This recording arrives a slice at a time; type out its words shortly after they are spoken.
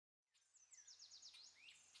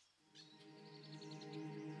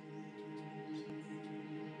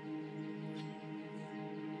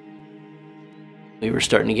We were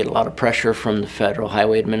starting to get a lot of pressure from the Federal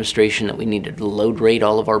Highway Administration that we needed to load rate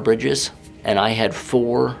all of our bridges. And I had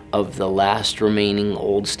 4 of the last remaining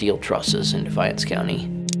old steel trusses in Defiance County.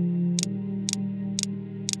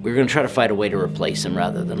 We were going to try to find a way to replace them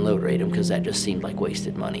rather than load rate them because that just seemed like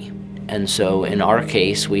wasted money. And so in our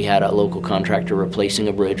case, we had a local contractor replacing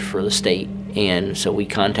a bridge for the state. And so we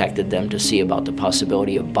contacted them to see about the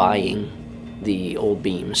possibility of buying the old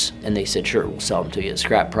beams. And they said, sure, we'll sell them to you at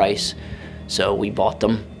scrap price. So we bought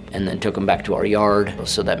them and then took them back to our yard.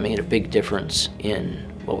 So that made a big difference in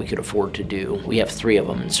what we could afford to do. We have 3 of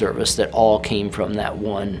them in service that all came from that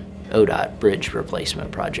one ODOT bridge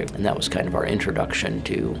replacement project. And that was kind of our introduction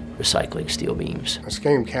to recycling steel beams.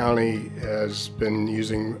 Muskingum County has been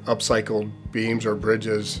using upcycled beams or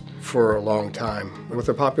bridges for a long time. With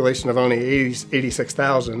a population of only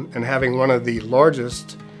 86,000 and having one of the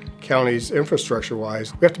largest counties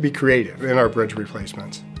infrastructure-wise, we have to be creative in our bridge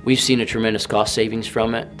replacements. We've seen a tremendous cost savings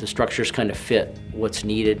from it. The structures kind of fit what's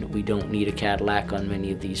needed. We don't need a Cadillac on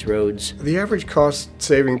many of these roads. The average cost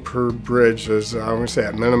saving per bridge is, I'm going to say,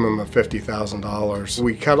 at minimum of $50,000.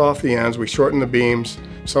 We cut off the ends, we shorten the beams.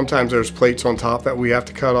 Sometimes there's plates on top that we have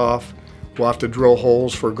to cut off. We'll have to drill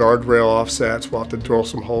holes for guardrail offsets. We'll have to drill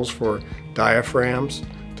some holes for diaphragms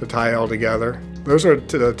to tie all together. Those are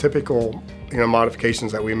the typical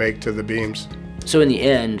modifications that we make to the beams. So in the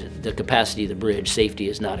end, the capacity of the bridge, safety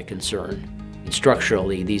is not a concern. And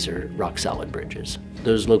structurally, these are rock solid bridges.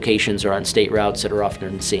 Those locations are on state routes that are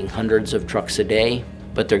often seeing hundreds of trucks a day,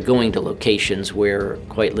 but they're going to locations where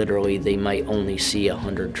quite literally they might only see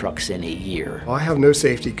 100 trucks in a year. I have no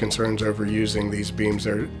safety concerns over using these beams.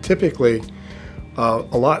 They're typically a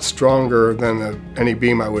lot stronger than any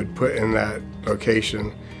beam I would put in that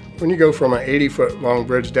location. When you go from an 80-foot long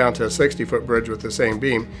bridge down to a 60-foot bridge with the same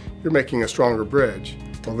beam, you're making a stronger bridge.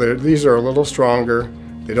 Well, these are a little stronger,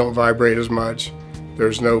 they don't vibrate as much,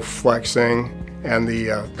 there's no flexing, and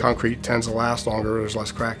the concrete tends to last longer, there's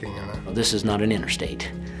less cracking in it. This is not an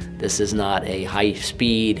interstate. This is not a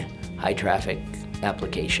high-speed, high-traffic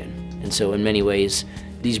application. And so in many ways,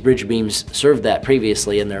 these bridge beams served that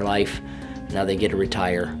previously in their life. Now they get to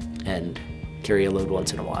retire and carry a load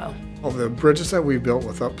once in a while. Well, the bridges that we've built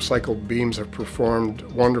with upcycled beams have performed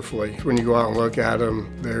wonderfully. When you go out and look at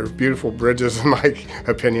them, they're beautiful bridges in my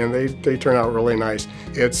opinion. They turn out really nice.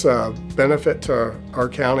 It's a benefit to our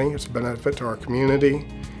county, it's a benefit to our community,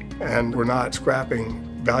 and we're not scrapping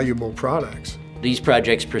valuable products. These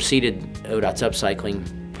projects preceded ODOT's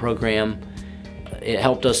upcycling program. It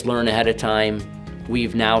helped us learn ahead of time.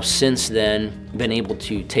 We've now since then been able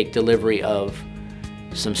to take delivery of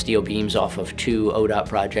some steel beams off of 2 ODOT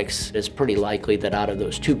projects. It's pretty likely that out of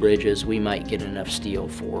those 2 bridges, we might get enough steel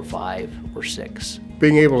for 5 or 6.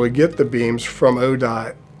 Being able to get the beams from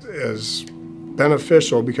ODOT is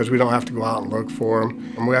beneficial because we don't have to go out and look for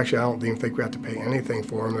them. And I don't even think we have to pay anything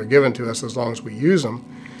for them. They're given to us as long as we use them.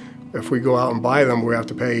 If we go out and buy them, we have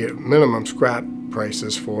to pay minimum scrap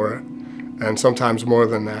prices for it, and sometimes more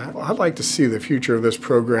than that. I'd like to see the future of this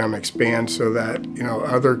program expand so that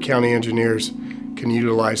other county engineers can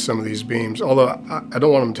utilize some of these beams. Although I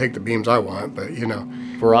don't want them to take the beams I want, but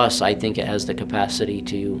For us, I think it has the capacity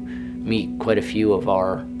to meet quite a few of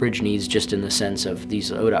our bridge needs, just in the sense of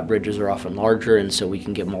these ODOT bridges are often larger, and so we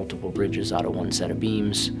can get multiple bridges out of one set of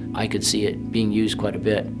beams. I could see it being used quite a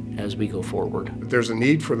bit as we go forward. There's a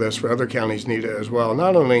need for this, for other counties need it as well,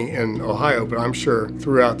 not only in Ohio, but I'm sure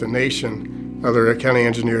throughout the nation, other county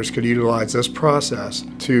engineers could utilize this process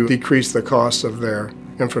to decrease the costs of their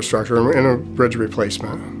infrastructure and a bridge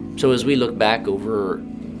replacement. So as we look back over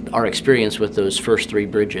our experience with those first 3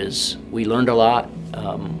 bridges, we learned a lot.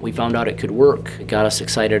 We found out it could work. It got us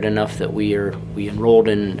excited enough that we enrolled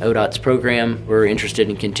in ODOT's program. We're interested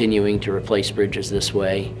in continuing to replace bridges this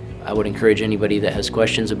way. I would encourage anybody that has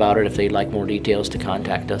questions about it, if they'd like more details, to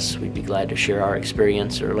contact us. We'd be glad to share our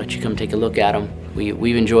experience or let you come take a look at them.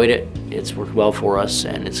 We've enjoyed it. It's worked well for us,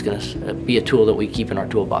 and it's going to be a tool that we keep in our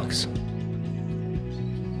toolbox.